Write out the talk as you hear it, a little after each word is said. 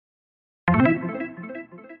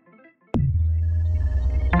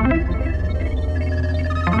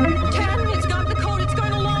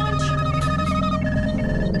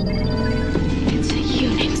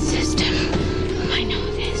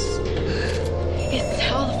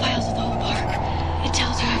It's all the files of the whole park. It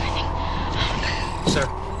tells you everything. Sir,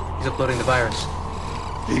 he's uploading the virus.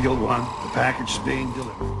 Eagle One, the package is being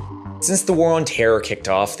delivered. Since the War on Terror kicked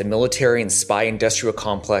off, the military and spy industrial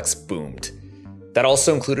complex boomed. That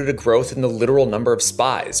also included a growth in the literal number of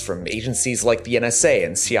spies from agencies like the NSA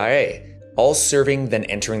and CIA, all serving then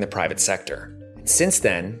entering the private sector. And since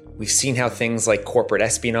then, we've seen how things like corporate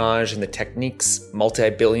espionage and the techniques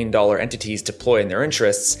multi-billion-dollar entities deploy in their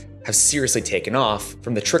interests have seriously taken off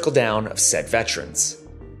from the trickle-down of said veterans.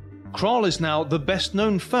 Kroll is now the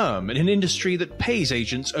best-known firm in an industry that pays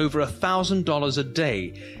agents over $1,000 a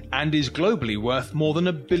day and is globally worth more than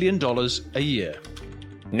 $1 billion a year.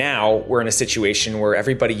 Now, we're in a situation where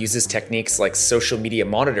everybody uses techniques like social media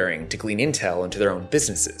monitoring to glean intel into their own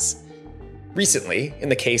businesses. Recently, in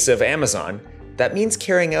the case of Amazon, that means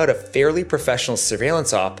carrying out a fairly professional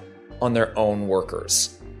surveillance op on their own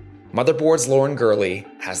workers. Motherboard's Lauren Gurley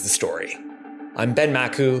has the story. I'm Ben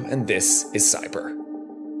Maku, and this is Cyber.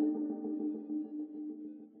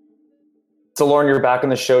 So Lauren, you're back on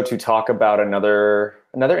the show to talk about another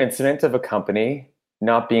incident of a company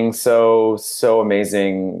not being so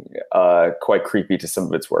amazing, quite creepy to some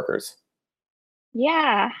of its workers.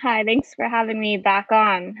 Yeah, hi. Thanks for having me back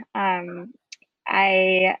on.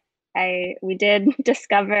 We did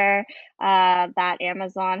discover that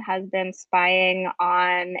Amazon has been spying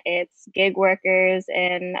on its gig workers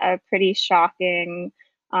in a pretty shocking,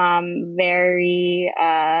 very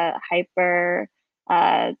hyper,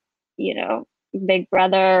 Big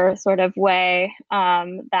Brother sort of way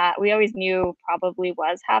that we always knew probably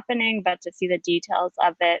was happening, but to see the details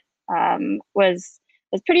of it was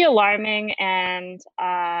pretty alarming and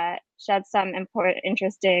shed some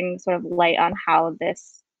interesting sort of light on how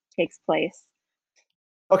this takes place.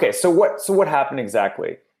 Okay, so what happened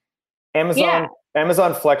exactly?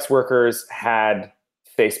 Amazon Flex workers had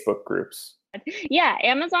Facebook groups. Yeah,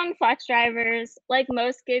 Amazon Flex drivers, like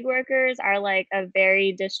most gig workers, are like a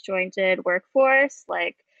very disjointed workforce.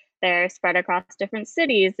 Like they're spread across different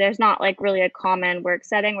cities. There's not like really a common work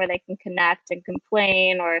setting where they can connect and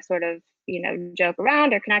complain or sort of, joke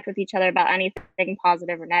around or connect with each other about anything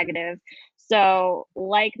positive or negative. So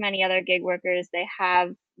like many other gig workers, they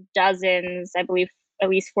have dozens, I believe at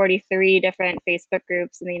least 43 different Facebook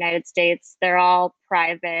groups in the United States. They're all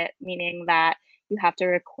private, meaning that you have to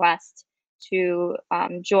request to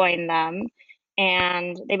join them,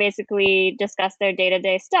 and they basically discuss their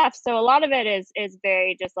day-to-day stuff. So a lot of it is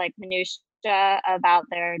very just like minutia about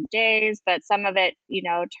their days, but some of it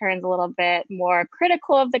turns a little bit more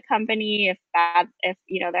critical of the company if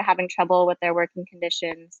they're having trouble with their working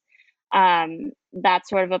conditions. That's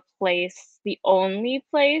sort of a place, the only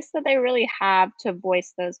place that they really have to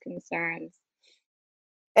voice those concerns.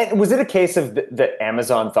 And was it a case of that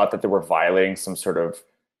Amazon thought that they were violating some sort of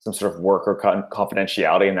worker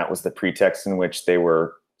confidentiality, and that was the pretext in which they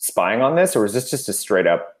were spying on this? Or was this just a straight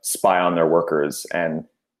up spy on their workers and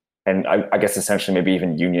I guess essentially maybe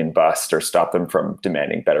even union bust or stop them from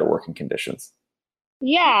demanding better working conditions?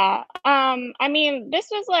 Yeah. I mean, this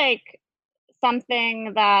was like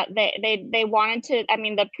something that they wanted to,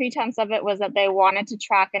 the pretense of it was that they wanted to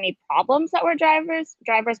track any problems that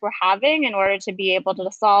drivers were having in order to be able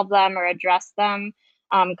to solve them or address them.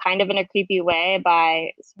 Kind of in a creepy way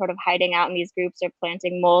by sort of hiding out in these groups or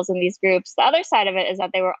planting moles in these groups. The other side of it is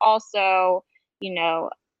that they were also,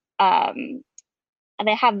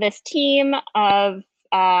 they have this team of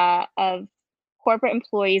corporate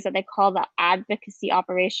employees that they call the Advocacy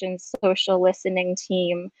Operations Social Listening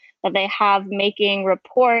Team, that they have making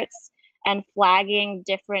reports and flagging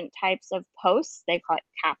different types of posts. They call it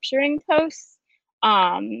capturing posts.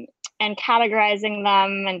 And categorizing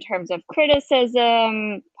them in terms of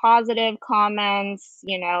criticism, positive comments,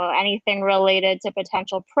 anything related to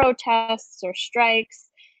potential protests or strikes.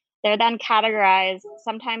 They're then categorized.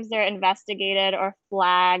 Sometimes they're investigated or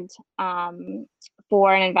flagged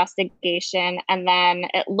for an investigation. And then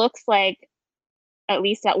it looks like, at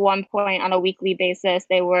least at one point on a weekly basis,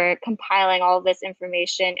 they were compiling all of this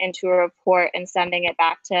information into a report and sending it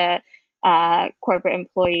back to corporate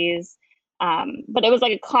employees. But it was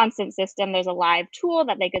like a constant system. There's a live tool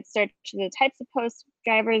that they could search the types of posts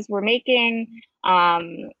drivers were making.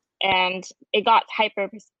 And it got hyper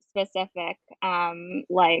specific,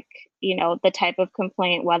 like, the type of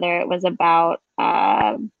complaint, whether it was about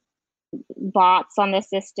bots on the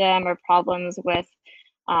system or problems with,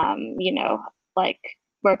 like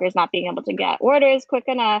workers not being able to get orders quick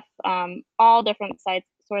enough, all different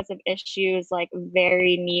sorts of issues, like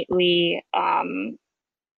very neatly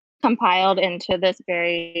compiled into this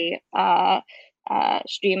very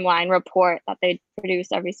streamlined report that they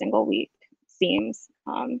produce every single week. seems.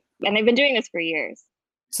 And they've been doing this for years.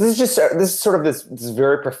 So this is sort of this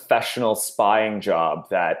very professional spying job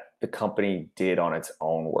that the company did on its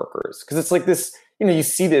own workers. Because it's like this, you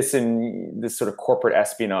see this in this sort of corporate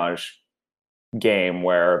espionage game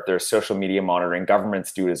where there's social media monitoring,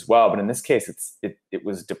 governments do it as well. But in this case, it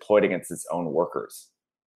was deployed against its own workers.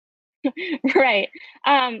 Right.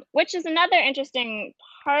 Which is another interesting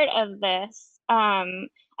part of this.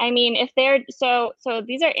 I mean, if so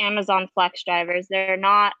these are Amazon Flex drivers. They're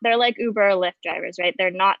like Uber or Lyft drivers, right? They're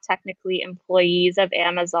not technically employees of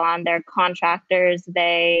Amazon. They're contractors.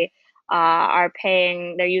 They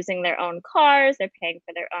they're using their own cars. They're paying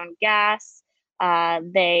for their own gas.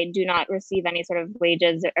 They do not receive any sort of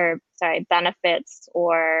benefits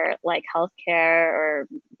or like healthcare or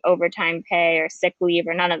overtime pay or sick leave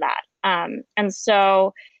or none of that. And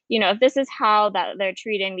so, if this is how that they're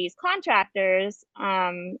treating these contractors,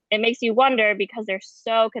 it makes you wonder, because they're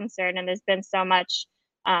so concerned, and there's been so much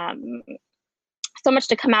to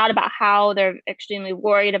come out about how they're extremely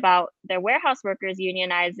worried about their warehouse workers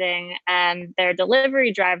unionizing and their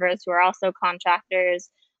delivery drivers, who are also contractors,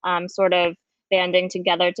 sort of banding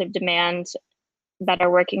together to demand better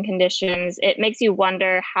working conditions. It makes you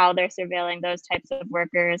wonder how they're surveilling those types of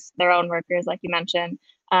workers, their own workers, like you mentioned.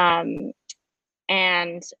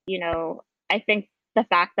 And, I think the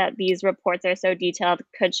fact that these reports are so detailed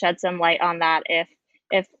could shed some light on that if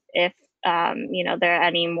there are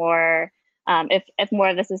any more, if more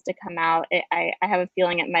of this is to come out. I have a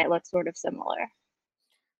feeling it might look sort of similar.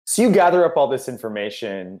 So you gather up all this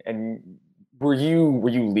information, and were you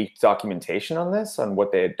leaked documentation on this, on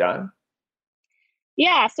what they had done?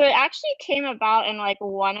 Yeah, so it actually came about in like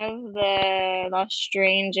one of the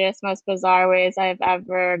strangest, most bizarre ways I've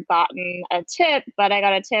ever gotten a tip. But I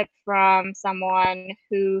got a tip from someone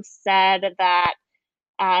who said that,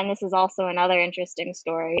 and this is also another interesting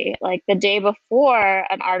story, like the day before,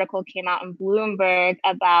 an article came out in Bloomberg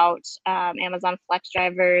about Amazon Flex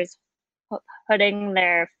drivers putting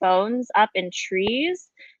their phones up in trees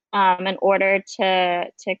in order to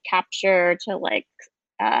capture,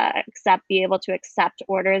 be able to accept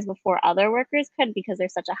orders before other workers could, because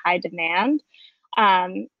there's such a high demand.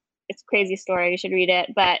 It's a crazy story, you should read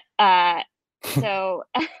it. But so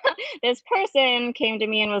this person came to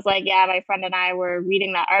me and was like, yeah, my friend and I were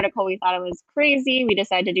reading that article. We thought it was crazy. We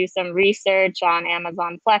decided to do some research on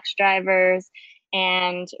Amazon Flex drivers,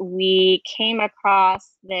 and we came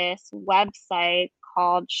across this website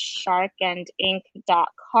called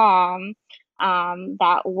sharkandink.com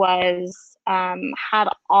that was had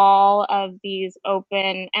all of these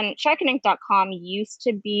open, and sharkandink.com used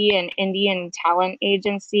to be an Indian talent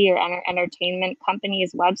agency or entertainment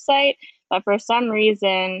company's website, but for some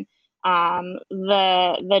reason the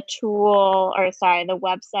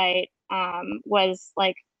website was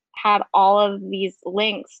like, had all of these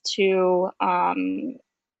links to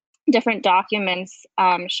different documents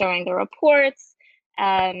showing the reports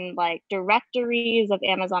and like directories of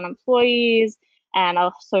Amazon employees and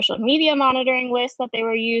a social media monitoring list that they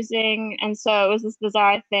were using. And so it was this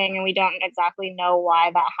bizarre thing, and we don't exactly know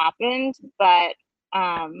why that happened, but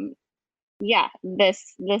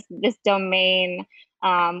this domain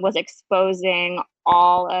was exposing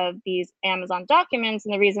all of these Amazon documents.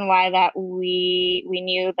 And the reason why that we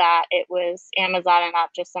knew that it was Amazon and not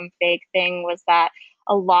just some fake thing was that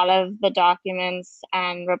a lot of the documents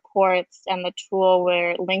and reports and the tool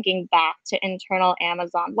were linking back to internal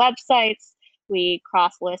Amazon websites. We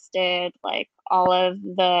cross-listed like all of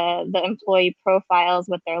the employee profiles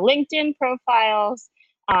with their LinkedIn profiles.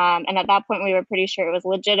 And at that point, we were pretty sure it was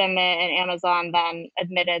legitimate, and Amazon then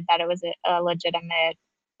admitted that it was a legitimate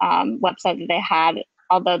website that they had,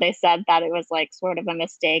 although they said that it was like sort of a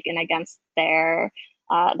mistake and against their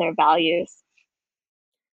values.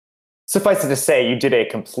 Suffice it to say, you did a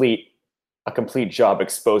complete job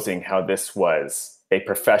exposing how this was a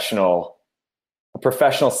professional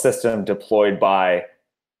system deployed by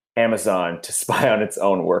Amazon to spy on its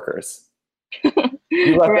own workers.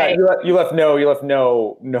 You left Right. you left no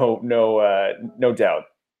doubt.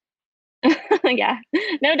 Yeah,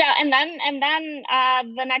 no doubt. And then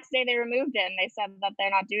the next day they removed it, and they said that they're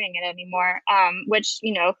not doing it anymore. Which,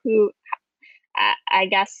 I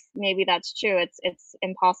guess maybe that's true. It's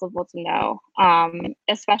impossible to know,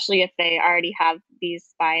 especially if they already have if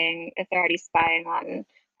they're already spying on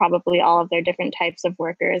probably all of their different types of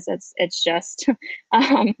workers. It's just,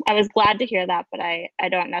 I was glad to hear that, but I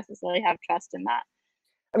don't necessarily have trust in that.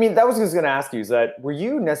 I mean, that was what I was going to ask you, is that, were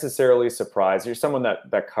you necessarily surprised? You're someone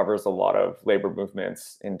that covers a lot of labor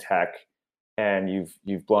movements in tech, and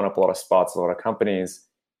you've blown up a lot of spots, a lot of companies.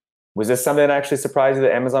 Was this something that actually surprised you,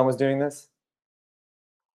 that Amazon was doing this?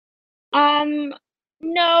 Um,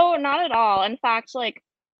 no, not at all. In fact, like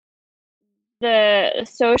the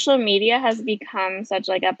social media has become such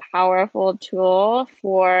like a powerful tool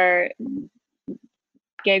for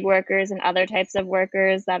gig workers and other types of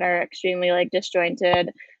workers that are extremely like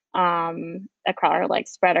disjointed across or like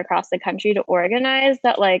spread across the country to organize,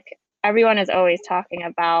 that like everyone is always talking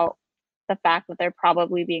about the fact that they're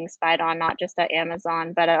probably being spied on, not just at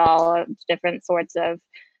Amazon but at all different sorts of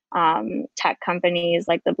tech companies,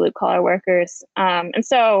 like the blue collar workers. And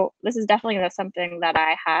so this is definitely something that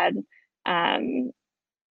I had um,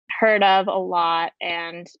 heard of a lot,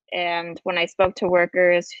 and when I spoke to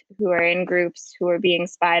workers who are in groups who are being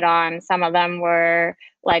spied on, some of them were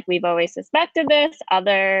like, we've always suspected this.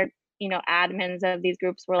 Other, admins of these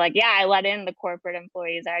groups were like, yeah, I let in the corporate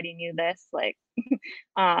employees, I already knew this. Like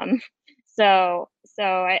um so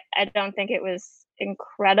I don't think it was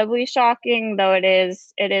incredibly shocking, though it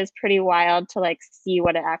is pretty wild to like see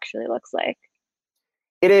what it actually looks like.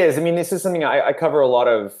 It is. I mean, this is something I cover a lot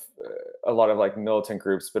of like militant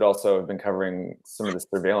groups, but also have been covering some of the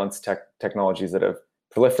surveillance technologies that have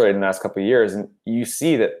proliferated in the last couple of years. And you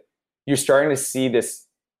see that you're starting to see this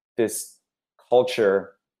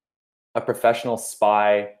culture of professional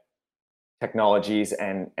spy technologies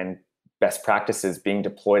and best practices being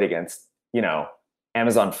deployed against,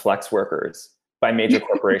 Amazon Flex workers by major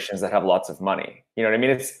corporations that have lots of money. You know what I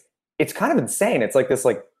mean? It's kind of insane. It's like this,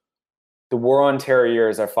 like the war on terror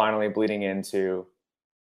years are finally bleeding into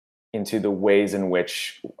the ways in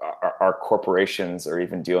which our corporations are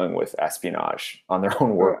even dealing with espionage on their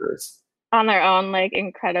own workers. On their own, like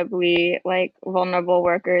incredibly like vulnerable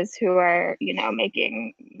workers who are,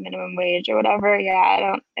 making minimum wage or whatever. Yeah, I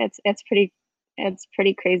don't, it's pretty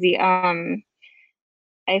crazy.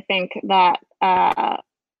 I think that I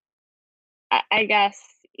guess,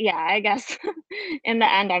 yeah, I guess in the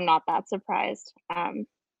end I'm not that surprised.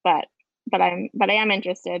 But I am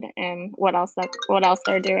interested in what else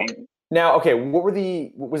they're doing. Now, okay, what was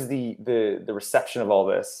the reception of all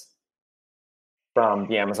this from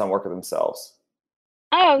the Amazon worker themselves?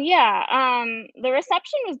 Oh yeah. The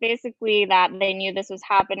reception was basically that they knew this was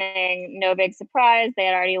happening. No big surprise. They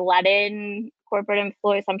had already let in corporate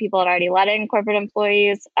employees. Some people had already let in corporate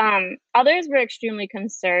employees. Others were extremely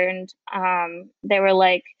concerned. They were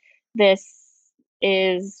like, this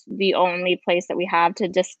is the only place that we have to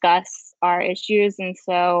discuss our issues. And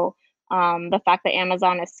so the fact that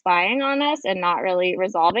Amazon is spying on us and not really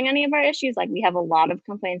resolving any of our issues, like we have a lot of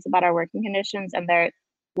complaints about our working conditions, and they're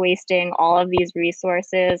wasting all of these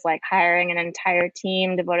resources, like hiring an entire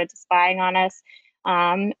team devoted to spying on us,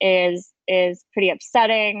 is pretty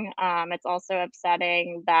upsetting. It's also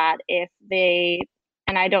upsetting that if they,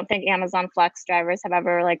 and I don't think Amazon Flex drivers have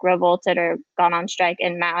ever like revolted or gone on strike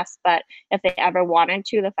in mass, but if they ever wanted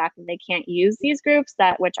to, the fact that they can't use these groups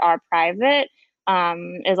which are private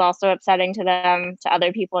is also upsetting to them. To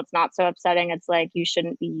other people, it's not so upsetting. It's like, you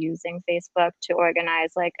shouldn't be using Facebook to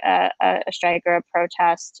organize like a strike or a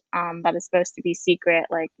protest that is supposed to be secret.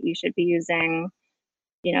 Like you should be using,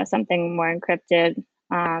 something more encrypted.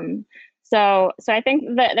 So I think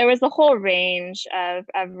that there was the whole range of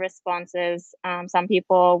responses. Some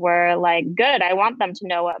people were like, good, I want them to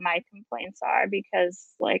know what my complaints are, because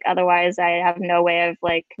like otherwise I have no way of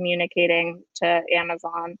like communicating to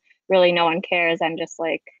Amazon. Really, no one cares. I'm just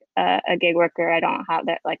like a gig worker. I don't have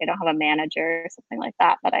that, like I don't have a manager or something like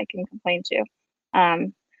that I can complain to.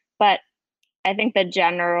 But I think the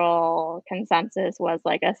general consensus was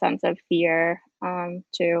like a sense of fear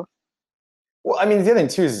too. Well, I mean, the other thing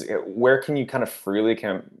too is, where can you kind of freely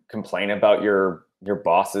complain about your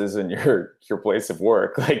bosses and your place of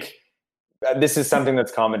work? Like, this is something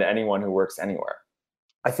that's common to anyone who works anywhere.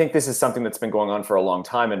 I think this is something that's been going on for a long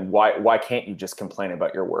time, and why can't you just complain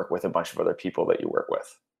about your work with a bunch of other people that you work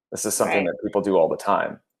with? This is something that people do all the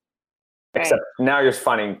time. Right. Except now you're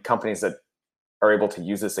finding companies that are able to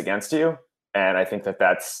use this against you, and I think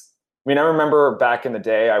that's. I mean, I remember back in the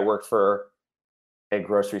day, I worked for a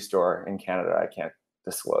grocery store in Canada. I can't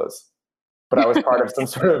disclose, but I was part of some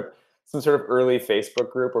sort of early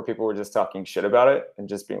Facebook group where people were just talking shit about it and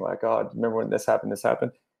just being like, "Oh, remember when this happened? This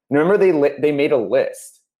happened." And remember, they made a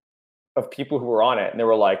list of people who were on it, and they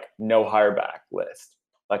were like, "No hire back list,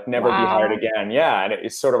 like never be hired again." Yeah, and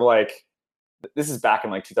it's sort of like, this is back in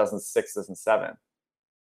like 2006, 2007.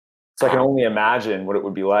 So I can only imagine what it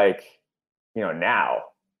would be like, now.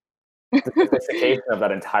 The sophistication of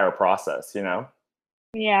that entire process,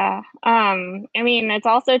 Yeah. I mean, it's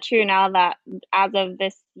also true now that as of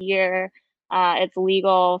this year, it's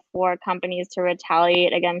legal for companies to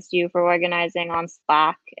retaliate against you for organizing on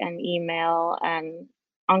Slack and email, and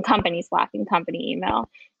on company Slack and company email.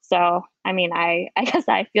 So, I mean, I guess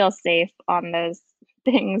I feel safe on those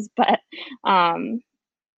things, but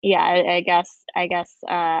yeah, I guess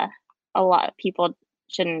a lot of people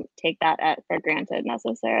shouldn't take that for granted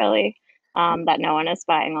necessarily, that no one is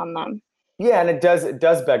spying on them. Yeah, and it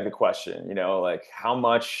does beg the question, like how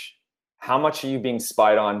much are you being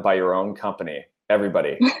spied on by your own company?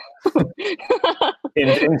 Everybody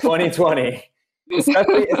in 2020,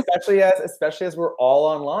 especially as we're all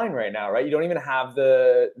online right now, right? You don't even have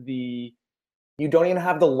the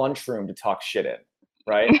lunchroom to talk shit in,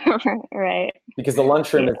 right? Right. Because the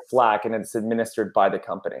lunchroom is Slack and it's administered by the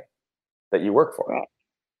company that you work for.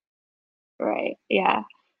 Right. Yeah.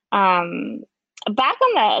 Back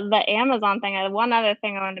on the Amazon thing, one other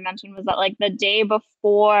thing I wanted to mention was that like the day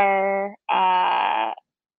before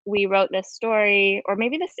we wrote this story, or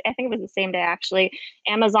maybe I think it was the same day actually,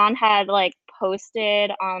 Amazon had like posted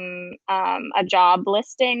on a job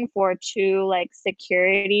listing for 2 like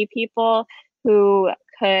security people who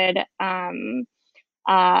could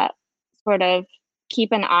sort of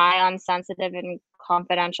keep an eye on sensitive and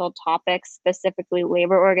confidential topics, specifically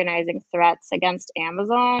labor organizing threats against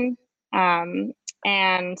Amazon.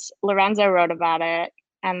 And Lorenzo wrote about it,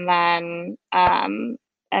 and then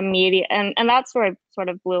and that sort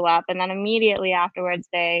of blew up. And then immediately afterwards,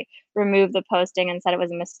 they removed the posting and said it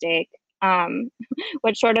was a mistake,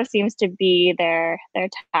 which sort of seems to be their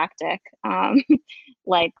tactic.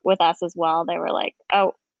 Like with us as well, they were like,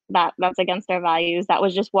 "Oh, that's against our values. That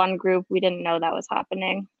was just one group. We didn't know that was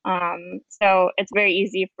happening." So it's very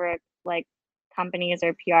easy for like companies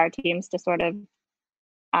or PR teams to sort of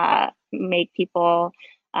make people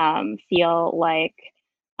feel like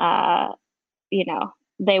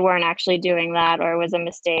they weren't actually doing that, or it was a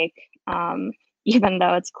mistake, even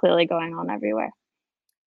though it's clearly going on everywhere.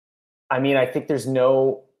 I mean, I think there is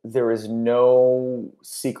no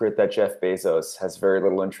secret that Jeff Bezos has very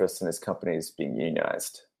little interest in his companies being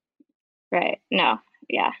unionized. Right. No.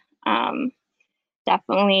 Yeah.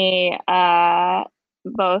 Definitely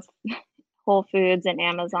both Whole Foods and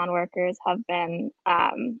Amazon workers have been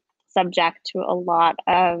subject to a lot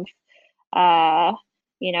of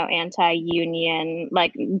anti-union,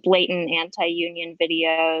 like blatant anti-union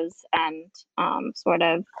videos, and sort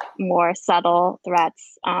of more subtle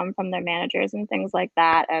threats from their managers and things like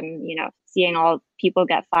that. And seeing all people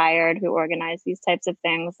get fired who organize these types of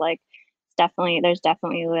things, like there's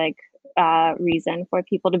definitely like reason for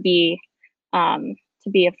people to be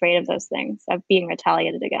afraid of those things, of being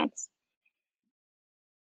retaliated against.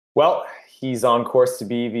 Well, he's on course to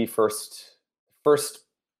be the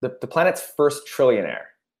the planet's first trillionaire.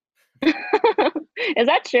 Is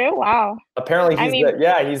that true? Wow. Apparently, he's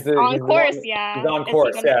on course. He's on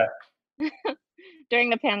course. Yeah. During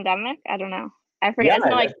the pandemic, I don't know. I forget.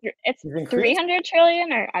 Yeah, it's 300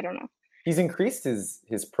 trillion, or I don't know. He's increased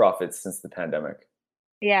his profits since the pandemic.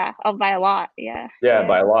 Yeah. Oh, by a lot. Yeah. Yeah,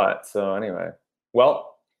 by a lot. So anyway,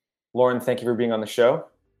 well, Lauren, thank you for being on the show.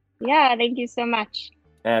 Yeah, thank you so much.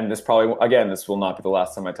 And this will not be the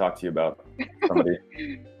last time I talk to you about somebody.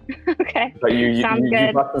 Okay. But you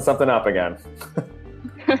busting something up again.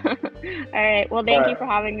 All right. Well, thank you for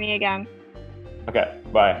having me again. Okay.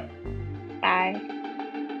 Bye. Bye.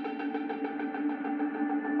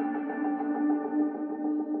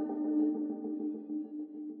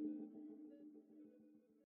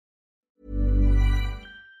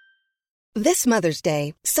 This Mother's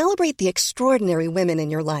Day, celebrate the extraordinary women in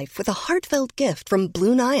your life with a heartfelt gift from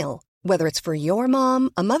Blue Nile. Whether it's for your mom,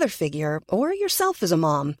 a mother figure, or yourself as a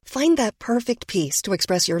mom, find that perfect piece to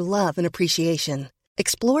express your love and appreciation.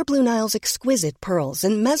 Explore Blue Nile's exquisite pearls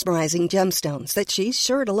and mesmerizing gemstones that she's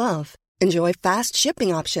sure to love. Enjoy fast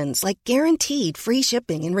shipping options like guaranteed free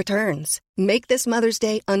shipping and returns. Make this Mother's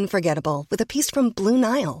Day unforgettable with a piece from Blue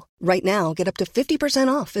Nile. Right now, get up to 50%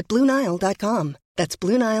 off at BlueNile.com. That's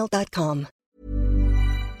BlueNile.com.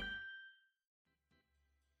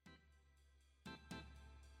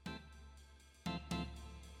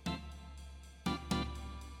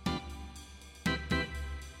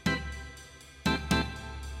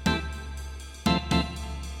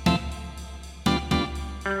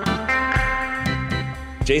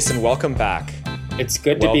 Jason, welcome back. It's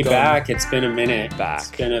good to be back. It's been a minute.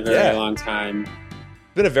 It's been a very long time.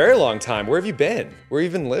 It's been a very long time. Where have you been? Where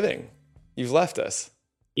have you been living? You've left us.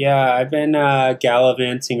 Yeah, I've been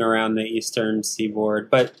gallivanting around the eastern seaboard,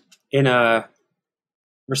 but in a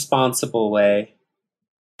responsible way.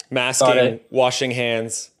 Masking, washing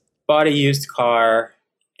hands. Bought a used car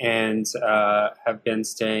and have been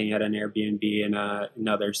staying at an Airbnb in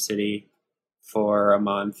another city for a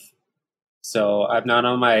month. So I'm not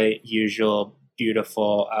on my usual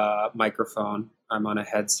beautiful microphone. I'm on a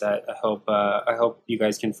headset. I hope you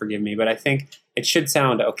guys can forgive me, but I think it should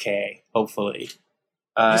sound okay. Hopefully,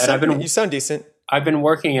 you sound decent. I've been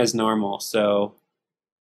working as normal, so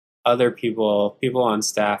other people on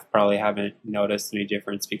staff probably haven't noticed any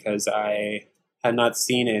difference because I had not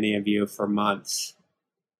seen any of you for months.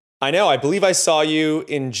 I know. I believe I saw you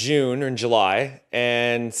in June or in July,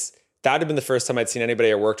 and that would have been the first time I'd seen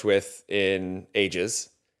anybody I worked with in ages.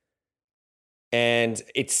 And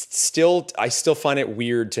I still find it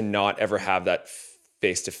weird to not ever have that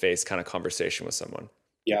face-to-face kind of conversation with someone.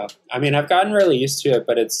 Yeah. I mean, I've gotten really used to it,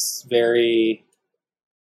 but it'd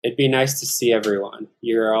be nice to see everyone.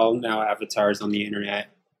 You're all now avatars on the internet.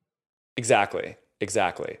 Exactly.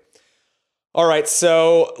 All right,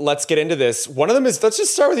 so let's get into this. One of them is, let's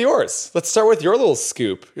just start with yours. Let's start with your little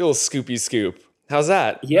scoop, your little scoopy scoop. How's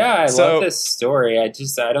that? Yeah, I love this story. I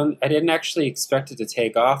didn't actually expect it to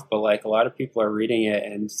take off, but like a lot of people are reading it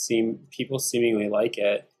and people seemingly like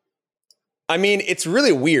it. I mean, it's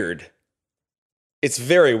really weird. It's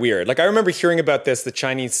very weird. Like I remember hearing about this, the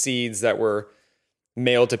Chinese seeds that were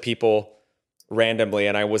mailed to people randomly,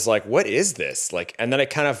 and I was like, what is this? Like, and then it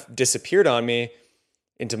kind of disappeared on me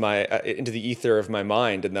into the ether of my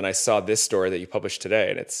mind, and then I saw this story that you published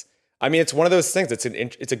today, and it's one of those things.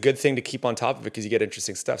 It's a good thing to keep on top of it because you get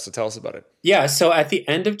interesting stuff. So tell us about it. Yeah, so at the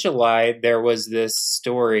end of July, there was this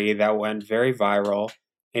story that went very viral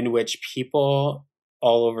in which people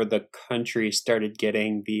all over the country started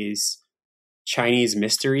getting these Chinese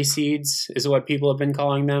mystery seeds, is what people have been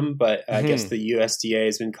calling them, but I guess the USDA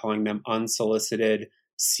has been calling them unsolicited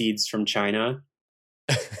seeds from China.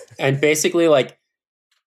 And basically, like,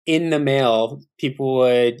 in the mail, people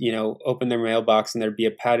would, open their mailbox and there'd be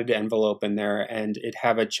a padded envelope in there and it'd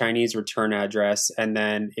have a Chinese return address. And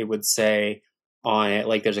then it would say on it,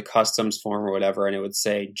 like there's a customs form or whatever, and it would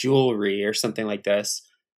say jewelry or something like this.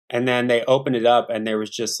 And then they opened it up and there was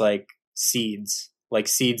just like seeds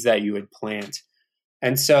that you would plant.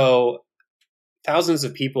 And so thousands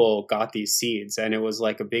of people got these seeds and it was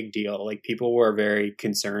like a big deal. Like people were very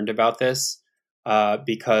concerned about this.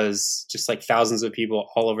 Because just like thousands of people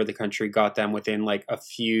all over the country got them within like a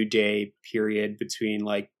few day period between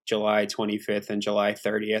like July 25th and July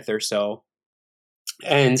 30th or so.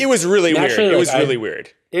 And it was really weird. It was really weird.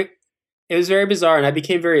 It was very bizarre. And I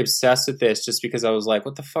became very obsessed with this just because I was like,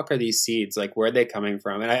 what the fuck are these seeds? Like, where are they coming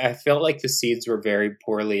from? And I felt like the seeds were very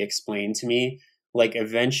poorly explained to me. Like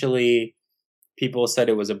eventually people said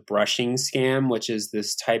it was a brushing scam, which is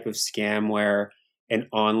this type of scam where an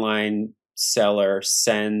online seller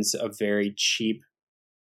sends a very cheap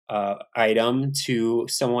item to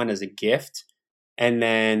someone as a gift, and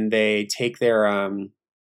then they take their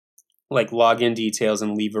like login details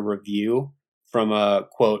and leave a review from a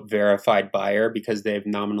quote verified buyer because they've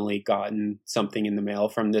nominally gotten something in the mail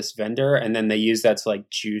from this vendor, and then they use that to like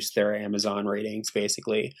juice their Amazon ratings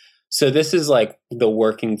basically. So this is like the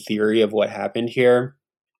working theory of what happened here,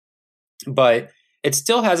 but it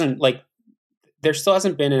still hasn't there still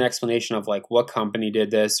hasn't been an explanation of like what company did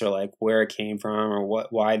this or like where it came from or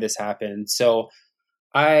why this happened. So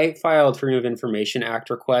I filed Freedom of Information Act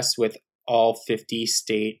requests with all 50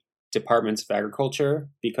 state departments of agriculture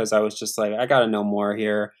because I was just like, I got to know more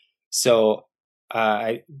here. So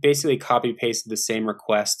I basically copy pasted the same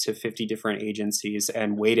request to 50 different agencies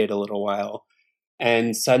and waited a little while.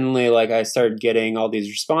 And suddenly like I started getting all these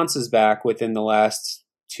responses back within the last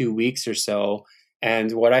 2 weeks or so.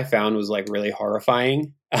 And what I found was like really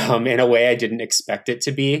horrifying in a way I didn't expect it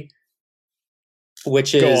to be,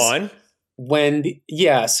 which is go on.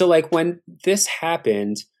 So like when this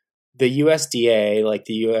happened, the USDA, like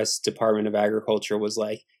the US Department of Agriculture was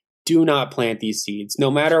like, do not plant these seeds.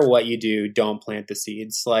 No matter what you do, don't plant the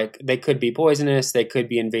seeds. Like they could be poisonous. They could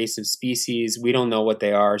be invasive species. We don't know what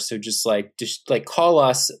they are. So just call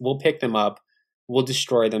us. We'll pick them up. We'll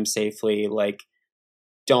destroy them safely. Like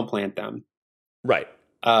don't plant them. Right.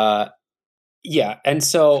 Yeah. And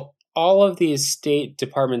so all of these state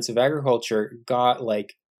departments of agriculture got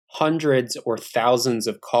like hundreds or thousands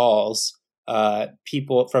of calls,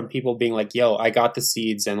 people being like, yo, I got the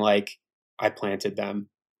seeds and like, I planted them.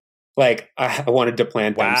 Like I wanted to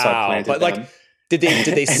plant them. So I planted them. Like, did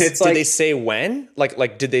they say when?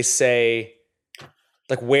 Like, did they say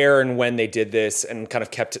like where and when they did this and kind of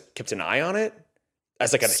kept an eye on it?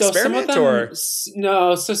 As like an experiment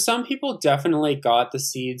No. So some people definitely got the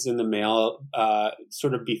seeds in the mail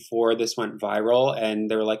sort of before this went viral. And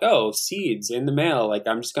they were like, oh, seeds in the mail. Like,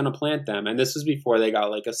 I'm just going to plant them. And this was before they got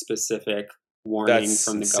like a specific warning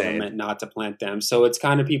from the government not to plant them. So it's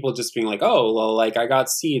kind of people just being like, oh, well, like I got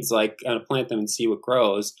seeds, like I'm going to plant them and see what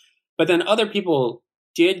grows. But then other people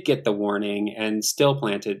did get the warning and still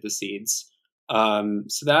planted the seeds.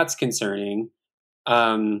 So that's concerning.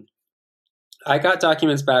 I got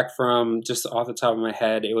documents back from, just off the top of my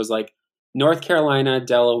head, it was like North Carolina,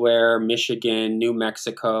 Delaware, Michigan, New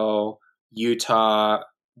Mexico, Utah,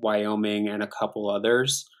 Wyoming, and a couple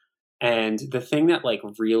others. And the thing that like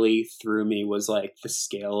really threw me was like the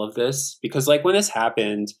scale of this, because like when this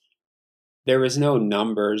happened, there was no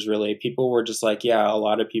numbers really. People were just like, yeah, a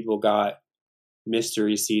lot of people got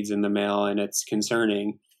mystery seeds in the mail and it's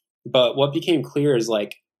concerning. But what became clear is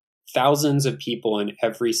like thousands of people in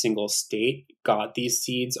every single state got these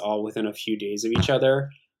seeds all within a few days of each other.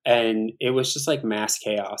 And it was just like mass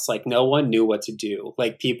chaos. Like no one knew what to do.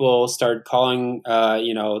 Like people started calling,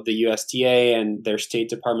 the USDA and their state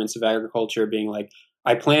departments of agriculture being like,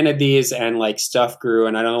 I planted these and like stuff grew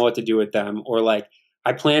and I don't know what to do with them. Or like,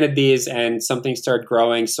 I planted these and something started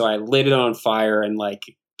growing. So I lit it on fire and like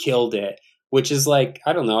killed it, which is like,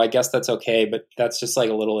 I don't know, I guess that's okay. But that's just like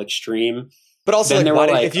a little extreme. But also, then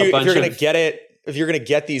like, if you're going to get it, if you're going to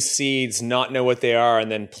get these seeds, not know what they are,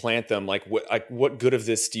 and then plant them, what good of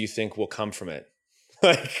this do you think will come from it?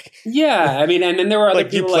 Yeah, I mean, and then there were other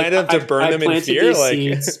people you planted them to burn them in fear.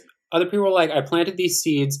 Seeds. Other people were like, I planted these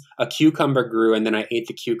seeds, a cucumber grew, and then I ate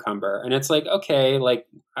the cucumber, and it's like, okay, like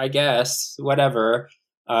I guess whatever.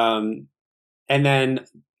 And then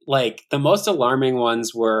like the most alarming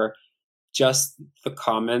ones were just the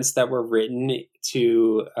comments that were written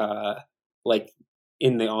to like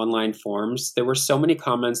in the online forums. There were so many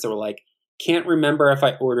comments that were like, can't remember if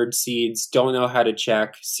I ordered seeds, don't know how to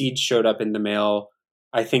check, seeds showed up in the mail,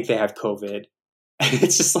 I think they have COVID. And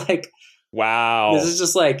it's just like, wow, this is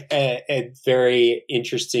just like a very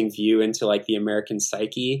interesting view into like the American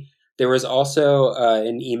psyche. There was also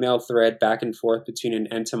an email thread back and forth between an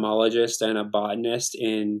entomologist and a botanist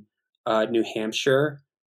in New Hampshire,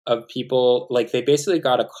 of people, like they basically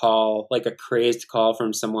got a call, like a crazed call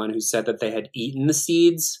from someone who said that they had eaten the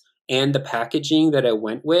seeds and the packaging that it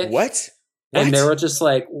went with. What? And they were just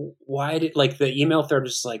like, why did, like the email thread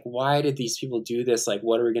was just like, why did these people do this? Like,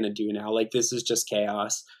 what are we going to do now? Like, this is just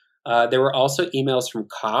chaos. There were also emails from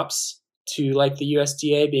cops to like the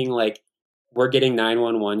USDA being like, we're getting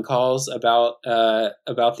 911 calls about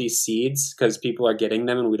these seeds because people are getting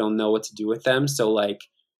them and we don't know what to do with them. So like,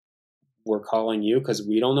 we're calling you because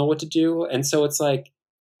we don't know what to do. And so it's like,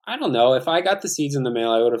 I don't know, if I got the seeds in the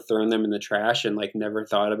mail, I would have thrown them in the trash and like never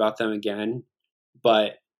thought about them again.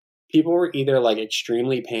 But people were either like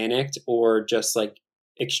extremely panicked or just like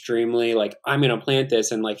extremely like, I'm going to plant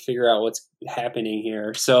this and like figure out what's happening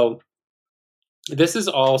here. So this is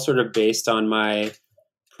all sort of based on my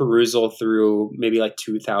perusal through maybe like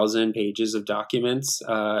 2,000 pages of documents.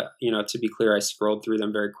 To be clear, I scrolled through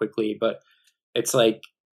them very quickly, but it's like,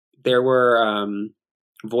 there were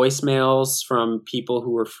voicemails from people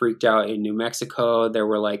who were freaked out in New Mexico. There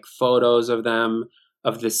were like photos of them,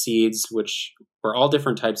 of the seeds, which were all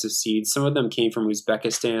different types of seeds. Some of them came from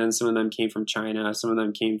Uzbekistan. Some of them came from China. Some of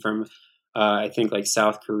them came from, I think, like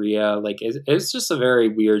South Korea. Like it's just a very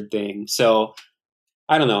weird thing. So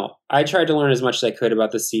I don't know. I tried to learn as much as I could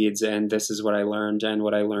about the seeds, and this is what I learned. And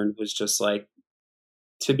what I learned was just like,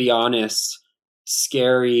 to be honest,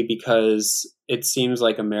 scary, because it seems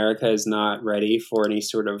like America is not ready for any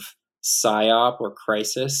sort of psyop or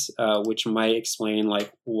crisis, which might explain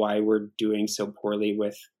like why we're doing so poorly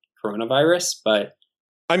with coronavirus. But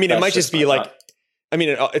I mean, it might just be like, I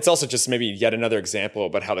mean, it's also just maybe yet another example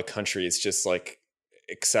about how the country is just like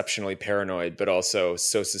exceptionally paranoid, but also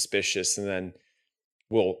so suspicious. And then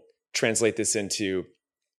we'll translate this into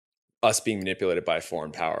us being manipulated by a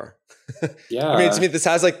foreign power. Yeah. I mean, to me, this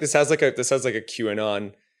has like a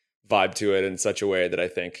QAnon vibe to it in such a way that I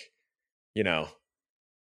think,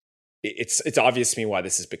 it's obvious to me why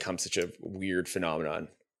this has become such a weird phenomenon.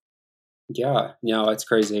 Yeah, no, it's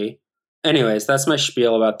crazy. Anyways, that's my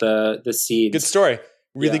spiel about the seeds. Good story.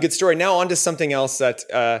 Really good story. Now on to something else that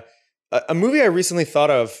a movie I recently thought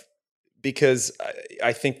of, because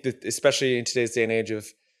I think that especially in today's day and age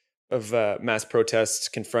of mass protests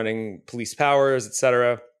confronting police powers,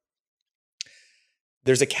 etc.,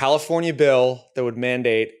 there's a California bill that would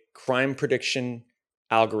mandate crime prediction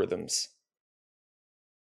algorithms.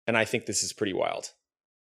 And I think this is pretty wild.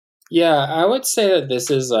 Yeah, I would say that this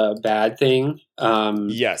is a bad thing.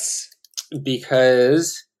 Yes.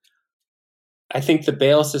 Because I think the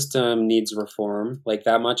bail system needs reform. Like,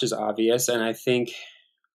 that much is obvious. And I think,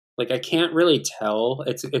 like, I can't really tell.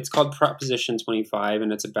 It's called Proposition 25,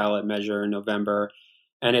 and it's a ballot measure in November.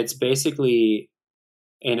 And it's basically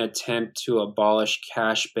an attempt to abolish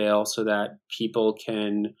cash bail so that people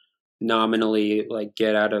can nominally, like,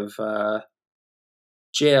 get out of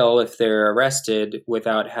jail if they're arrested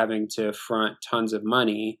without having to front tons of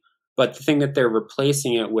money. But the thing that they're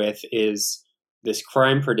replacing it with is this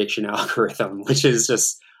crime prediction algorithm, which is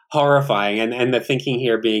just horrifying. And the thinking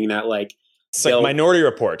here being that like, it's like Minority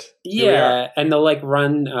Report. Yeah, and they'll like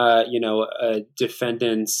run a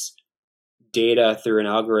defendant's data through an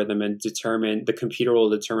algorithm and the computer will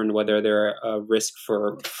determine whether they're a risk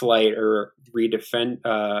for flight or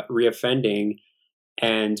reoffending,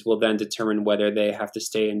 and will then determine whether they have to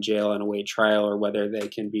stay in jail and await trial or whether they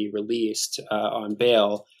can be released on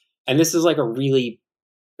bail. And this is like a really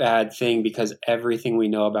bad thing because everything we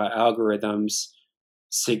know about algorithms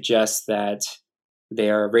suggests that they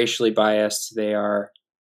are racially biased. They are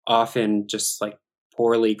often just like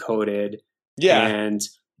poorly coded. Yeah. And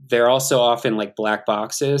they're also often like black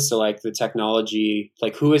boxes. So like the technology,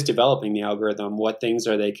 like who is developing the algorithm? What things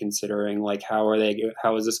are they considering? Like how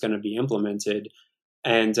is this going to be implemented?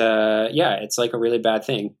 And it's like a really bad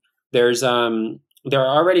thing. There are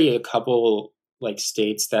already a couple like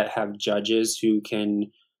states that have judges who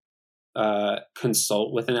can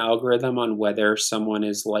consult with an algorithm on whether someone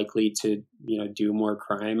is likely to, do more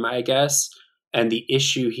crime, I guess. And the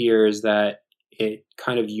issue here is that it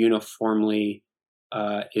kind of uniformly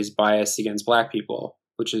is biased against Black people,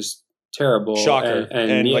 which is terrible. Shocker.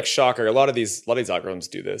 And like shocker. A lot of these algorithms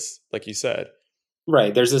do this, like you said.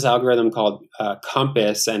 Right. There's this algorithm called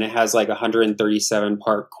Compass, and it has like 137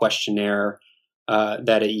 part questionnaire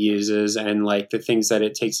that it uses, and like the things that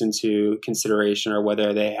it takes into consideration are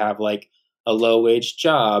whether they have like a low wage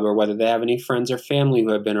job, or whether they have any friends or family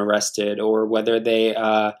who have been arrested, or whether they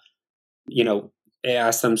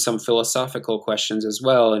ask them some philosophical questions as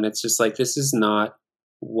well. And it's just like, this is not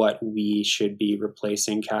what we should be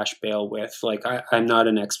replacing cash bail with. Like I'm not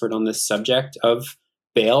an expert on this subject of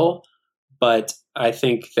bail, but I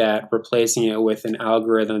think that replacing it with an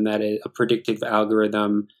algorithm that is a predictive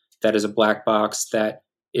algorithm that is a black box that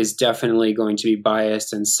is definitely going to be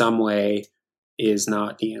biased in some way is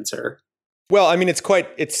not the answer. Well, I mean, it's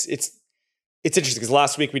interesting because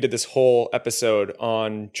last week we did this whole episode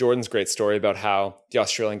on Jordan's great story about how the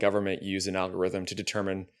Australian government used an algorithm to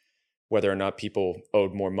determine whether or not people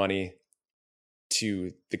owed more money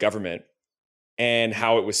to the government, and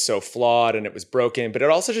how it was so flawed and it was broken. But it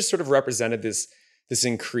also just sort of represented this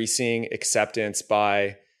increasing acceptance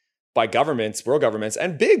by governments, world governments,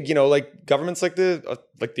 and big, like governments like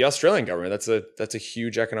the Australian government. That's a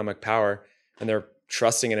huge economic power, and they're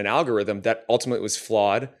trusting in an algorithm that ultimately was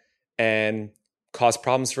flawed and caused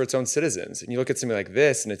problems for its own citizens. And you look at something like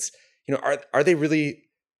this, and it's,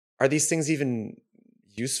 are these things even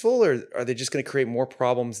useful, or are they just going to create more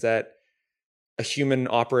problems that a human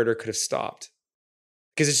operator could have stopped?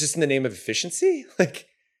 Because it's just in the name of efficiency,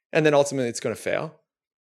 and then ultimately it's going to fail.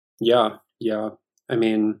 Yeah. I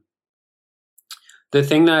mean, the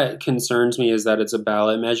thing that concerns me is that it's a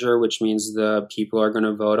ballot measure, which means the people are going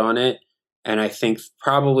to vote on it. And I think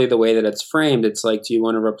probably the way that it's framed, it's like, do you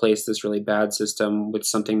want to replace this really bad system with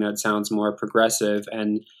something that sounds more progressive?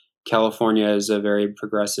 And California is a very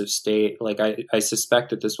progressive state. Like I suspect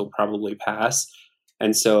that this will probably pass.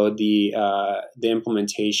 And so the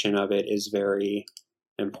implementation of it is very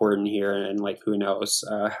important here. And like, who knows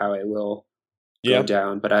how it will go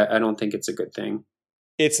down. But I don't think it's a good thing.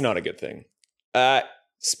 It's not a good thing.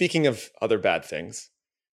 Speaking of other bad things,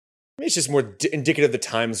 maybe it's just more indicative of the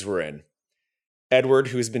times we're in. Edward,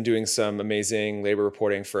 who's been doing some amazing labor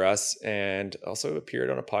reporting for us and also appeared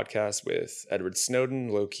on a podcast with Edward Snowden,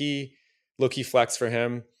 low key flex for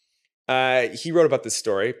him. He wrote about this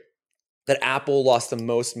story that Apple lost the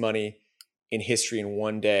most money in history in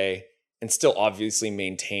one day and still obviously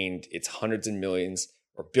maintained its hundreds of millions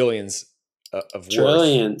or billions of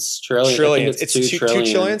trillions. It's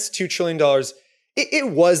 $2 trillion.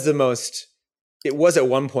 It was the most. It was at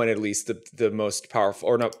one point, at least, the most powerful,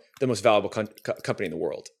 or no, the most valuable company in the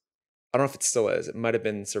world. I don't know if it still is. It might have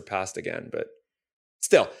been surpassed again, but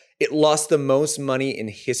still, it lost the most money in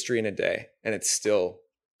history in a day, and it's still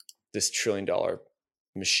this $1 trillion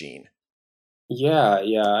machine. Yeah.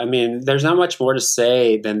 I mean, there's not much more to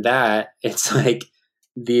say than that. It's like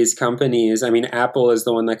these companies. I mean, Apple is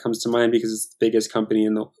the one that comes to mind because it's the biggest company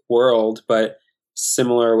in the world, but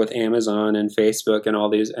similar with Amazon and Facebook and all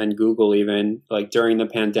these, and Google even, like during the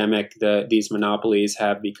pandemic, these monopolies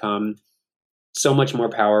have become so much more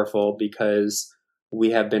powerful because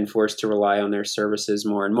we have been forced to rely on their services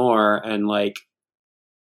more and more. And like,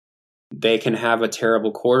 they can have a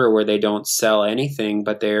terrible quarter where they don't sell anything,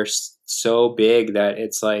 but they're so big that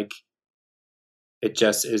it's like, it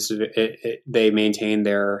just is, they maintain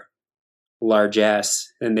their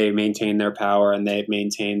largesse, and they maintain their power, and they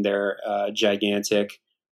maintain their gigantic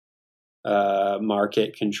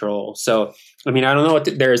market control. So, I mean, I don't know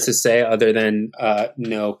what there is to say other than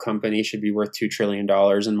no company should be worth $2 trillion,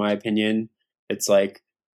 in my opinion. It's like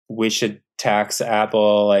we should tax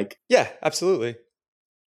Apple. Like, yeah, absolutely.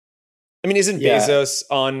 I mean, isn't Bezos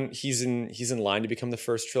on? He's in line to become the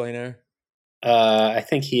first trillionaire. I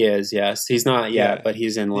think he is. Yes, he's not yet, but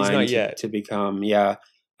he's in line to become. Yeah,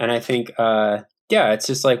 and I think it's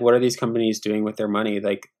just like, what are these companies doing with their money?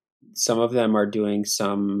 Like, some of them are doing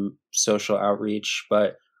some social outreach,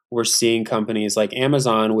 but we're seeing companies like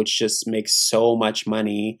Amazon, which just makes so much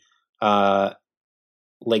money, like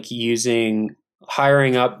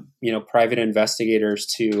hiring up, private investigators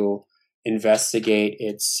to investigate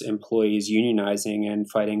its employees unionizing and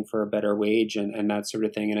fighting for a better wage and that sort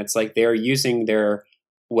of thing. And it's like they're using their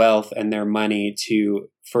wealth and their money to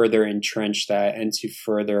further entrench that and to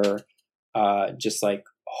further just like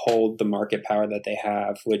hold the market power that they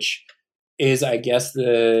have, which is, I guess,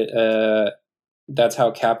 that's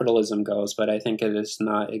how capitalism goes. But I think it is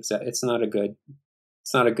not it's not a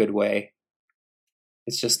good way.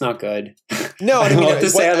 It's just not good. No, I don't know what to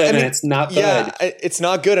say other than it's not good. Yeah, it's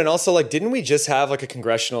not good. And also, like, didn't we just have like a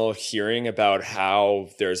congressional hearing about how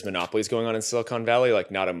there's monopolies going on in Silicon Valley, like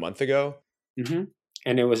not a month ago? Mm-hmm.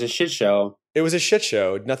 And it was a shit show. It was a shit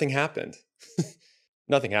show. Nothing happened.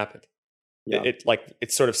 Nothing happened. Yeah.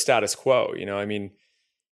 It's sort of status quo. I mean,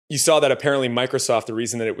 you saw that apparently Microsoft, the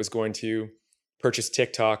reason that it was going to purchase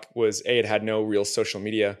TikTok was A, it had no real social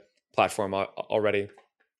media platform already,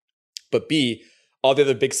 but B, all the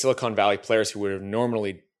other big Silicon Valley players who would have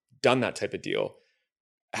normally done that type of deal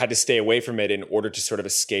had to stay away from it in order to sort of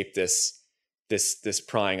escape this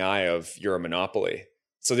prying eye of you're a monopoly.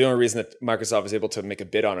 So the only reason that Microsoft was able to make a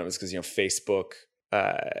bid on it was because Facebook,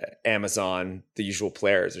 Amazon, the usual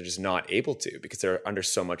players are just not able to because they're under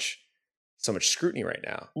so much scrutiny right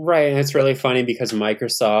now. Right, and it's really funny because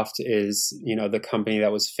Microsoft is, the company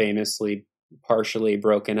that was famously partially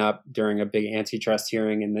broken up during a big antitrust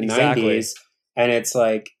hearing in the 90s. And it's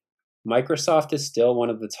like, Microsoft is still one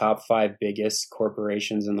of the top 5 biggest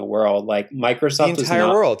corporations in the world. Like, Microsoft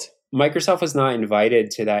Microsoft was not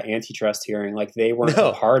invited to that antitrust hearing. Like, they weren't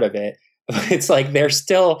a part of it. It's like, they're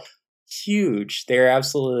still huge. They're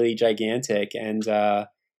absolutely gigantic. And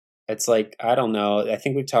it's like, I don't know. I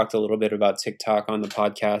think we've talked a little bit about TikTok on the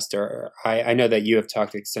podcast, or I know that you have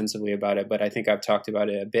talked extensively about it, but I think I've talked about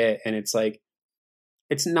it a bit. And it's like,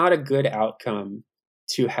 it's not a good outcome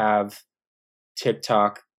to have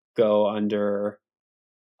TikTok go under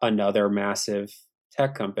another massive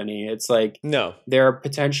tech company. It's like, no, there are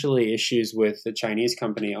potentially issues with the Chinese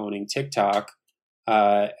company owning TikTok,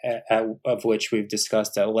 of which we've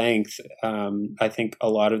discussed at length. I think a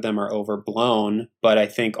lot of them are overblown, but I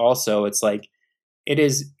think also it's like, it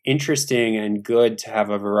is interesting and good to have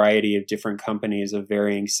a variety of different companies of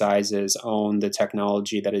varying sizes own the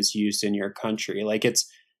technology that is used in your country. Like, it's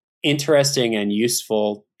interesting and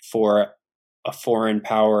useful for a foreign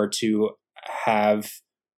power to have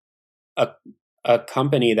a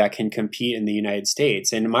company that can compete in the United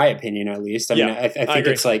States, in my opinion, at least. I mean, I think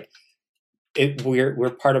it's like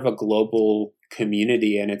we're part of a global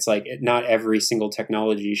community, and it's like not every single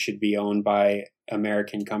technology should be owned by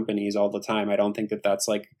American companies all the time. I don't think that that's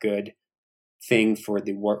like a good thing for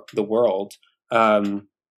the world.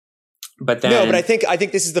 But I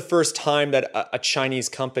think this is the first time that a Chinese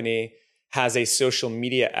company has a social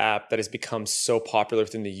media app that has become so popular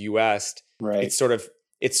within the US. Right. It's sort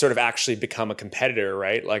of actually become a competitor,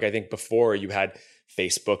 right? Like, I think before you had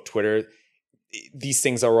Facebook, Twitter, these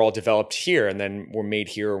things are all developed here and then were made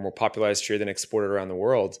here and were popularized here, then exported around the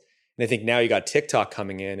world. And I think now you got TikTok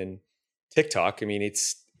coming in, and TikTok, I mean,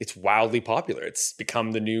 it's wildly popular. It's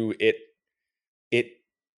become the new it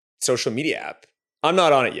social media app. I'm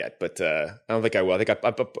not on it yet, but I don't think I will. I think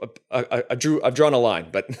I've drawn a line,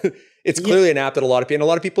 but it's clearly an app that a lot of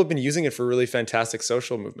people have been using it for really fantastic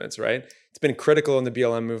social movements, right? It's been critical in the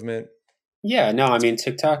BLM movement. Yeah, no, I mean,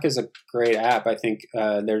 TikTok is a great app. I think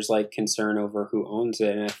there's like concern over who owns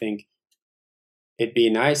it, and I think it'd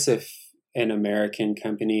be nice if an American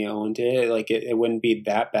company owned it. Like, it wouldn't be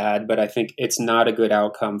that bad, but I think it's not a good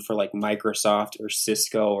outcome for like Microsoft or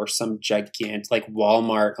Cisco or some gigantic, like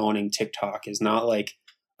Walmart owning TikTok is not like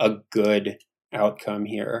a good outcome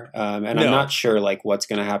here. And I'm not sure like what's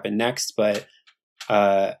going to happen next, but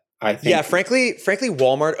I think, yeah, frankly,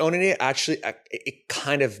 Walmart owning it actually, it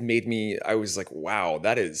kind of made me, I was like, wow,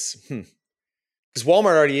 that is, because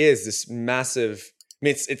Walmart already is this massive, I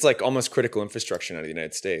mean, it's like almost critical infrastructure out of the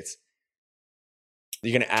United States.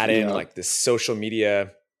 You're going to add in like this social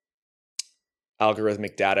media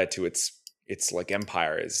algorithmic data to its like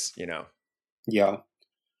empire is, Yeah.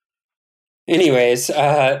 Anyways,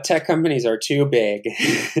 tech companies are too big.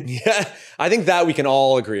 Yeah, I think that we can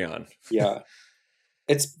all agree on. Yeah.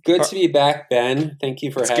 It's good to be back, Ben. Thank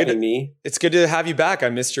you for having me. It's good to have you back. I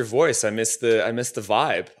missed your voice. I missed the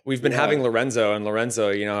vibe. We've been having Lorenzo, and Lorenzo,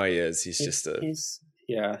 you know how he is. He's just a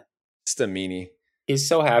meanie. He's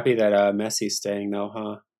so happy that Messi's staying, though,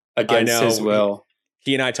 huh? Against his will.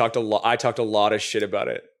 He and I talked a lot. I talked a lot of shit about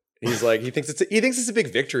it. He's like, he thinks it's a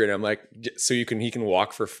big victory, and I'm like, so he can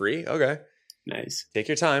walk for free? Okay, nice. Take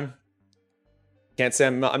your time. Can't say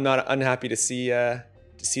I'm not unhappy to see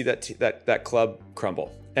that club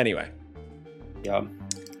crumble. Anyway. Yeah.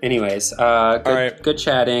 Anyways, good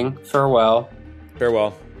chatting. Farewell.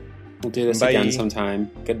 Farewell. We'll do this Bye. again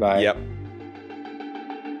sometime. Goodbye. Yep.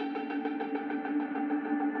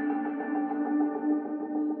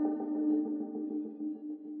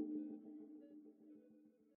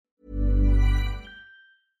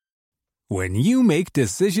 When you make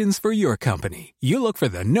decisions for your company, you look for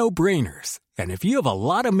the no-brainers. And if you have a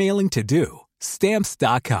lot of mailing to do,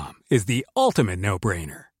 Stamps.com is the ultimate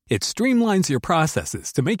no-brainer. It streamlines your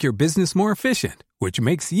processes to make your business more efficient, which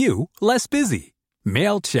makes you less busy.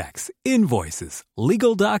 Mail checks, invoices,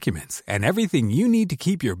 legal documents, and everything you need to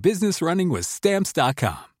keep your business running with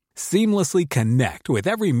Stamps.com. Seamlessly connect with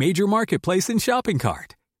every major marketplace and shopping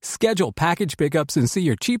cart. Schedule package pickups and see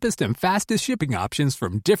your cheapest and fastest shipping options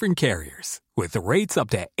from different carriers, with rates up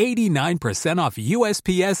to 89% off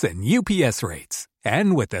USPS and UPS rates.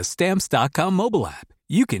 And with the Stamps.com mobile app,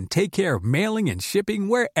 you can take care of mailing and shipping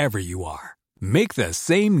wherever you are. Make the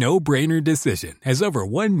same no-brainer decision as over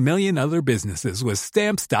 1 million other businesses with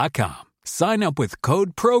Stamps.com. Sign up with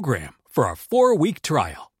code PROGRAM for a 4-week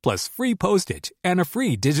trial, plus free postage and a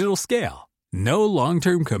free digital scale. No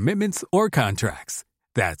long-term commitments or contracts.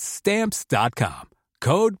 That's Stamps.com.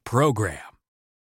 Code PROGRAM.